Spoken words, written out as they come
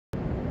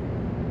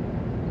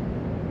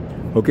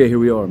Okay, here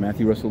we are,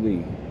 Matthew Russell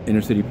Lee,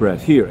 Inner City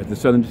Press, here at the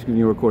Southern District of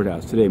New York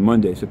Courthouse today,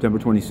 Monday, September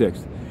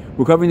 26th.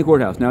 We're covering the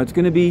courthouse. Now,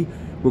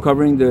 we're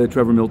covering the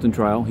Trevor Milton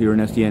trial here in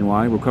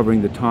SDNY. We're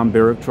covering the Tom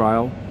Barrack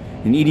trial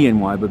in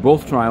EDNY, but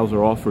both trials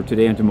are off for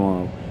today and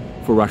tomorrow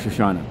for Rosh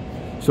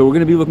Hashanah. So we're going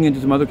to be looking into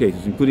some other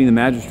cases, including the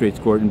magistrate's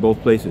court in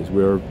both places,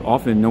 where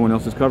often no one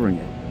else is covering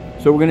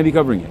it. So we're going to be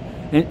covering it.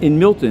 And in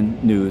Milton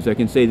news, I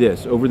can say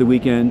this. Over the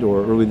weekend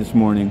or early this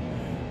morning,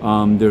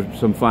 there's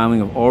some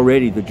filing of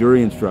already the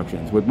jury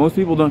instructions. What most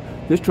people don't,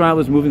 this trial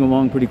is moving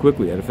along pretty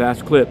quickly at a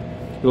fast clip.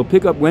 It'll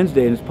pick up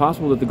Wednesday, and it's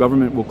possible that the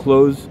government will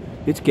close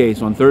its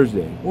case on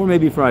Thursday or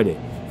maybe Friday.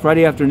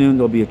 Friday afternoon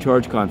there'll be a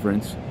charge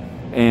conference,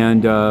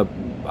 and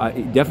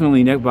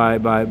definitely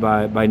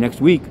by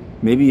next week,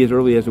 maybe as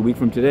early as a week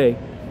from today,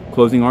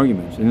 closing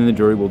arguments, and then the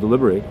jury will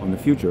deliberate on the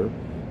future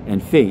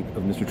and fate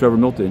of Mr. Trevor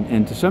Milton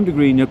and to some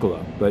degree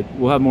Nicola. But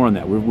we'll have more on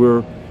that.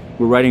 We're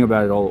writing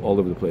about it all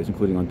over the place,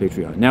 including on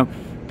Patreon. Now,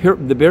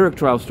 the Barrack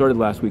trial started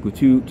last week with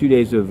two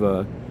days of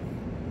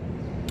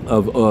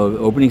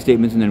opening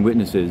statements and then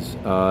witnesses.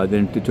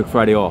 Then it took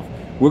Friday off.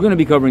 We're going to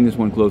be covering this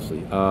one closely.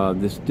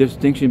 This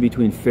distinction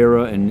between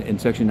FARA and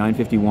Section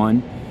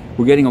 951.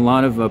 We're getting a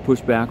lot of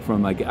pushback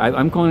from,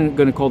 I'm going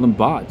to call them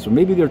bots, or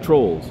maybe they're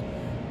trolls.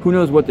 Who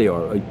knows what they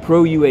are?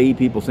 Pro-UAE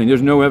people saying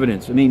there's no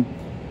evidence. I mean,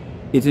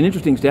 it's an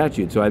interesting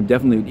statute, so I'm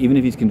definitely, even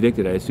if he's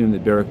convicted, I assume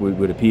that Barrack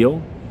would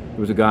appeal. There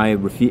was a guy,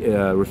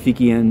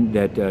 Rafikian,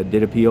 that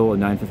did appeal a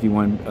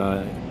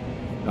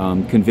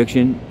 951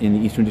 conviction in the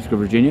Eastern District of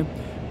Virginia.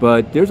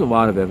 But there's a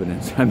lot of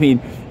evidence. I mean,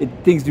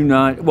 things do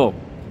not, well,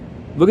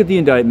 look at the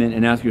indictment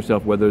and ask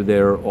yourself whether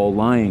they're all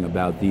lying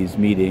about these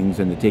meetings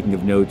and the taking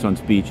of notes on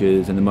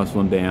speeches and the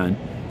Muslim ban.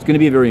 It's going to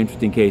be a very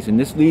interesting case. And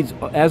this leads,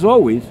 as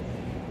always,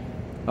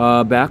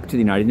 back to the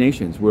United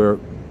Nations, where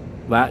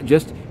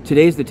just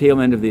today's the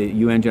tail end of the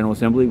UN General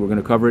Assembly. We're going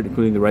to cover it,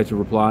 including the rights of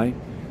reply.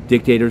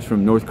 Dictators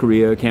from North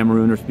Korea,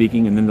 Cameroon are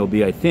speaking, and then there'll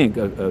be, I think,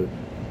 a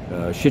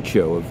shit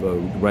show of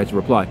rights of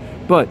reply.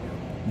 But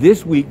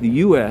this week, the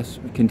U.S.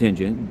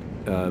 contingent,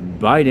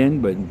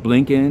 Biden, but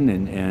Blinken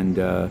and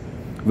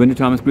Linda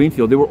Thomas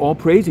Greenfield, they were all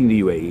praising the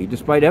UAE,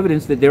 despite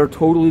evidence that they're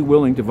totally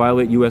willing to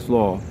violate U.S.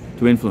 law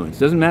to influence.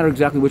 Doesn't matter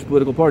exactly which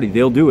political party,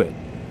 they'll do it.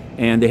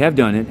 And they have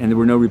done it, and there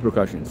were no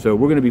repercussions. So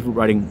we're going to be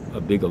writing a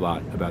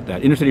lot about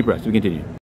that. Inner City Press, we continue.